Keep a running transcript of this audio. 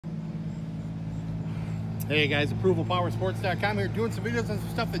Hey guys, ApprovalPowerSports.com here, doing some videos on some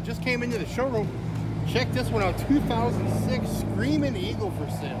stuff that just came into the showroom. Check this one out, 2006 Screaming Eagle for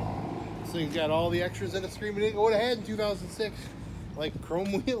sale. This thing's got all the extras that a Screaming Eagle would have had in 2006, like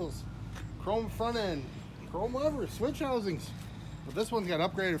chrome wheels, chrome front end, chrome levers, switch housings. But this one's got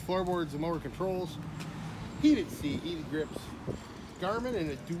upgraded floorboards and mower controls, heated seat, heated grips, Garmin, and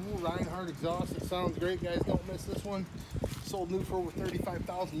a dual Reinhardt exhaust. It sounds great, guys. Don't miss this one. Sold new for over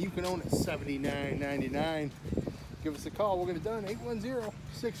 $35,000. You can own it $79.99. Give us a call. We'll get it done.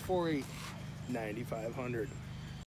 810-648-9500.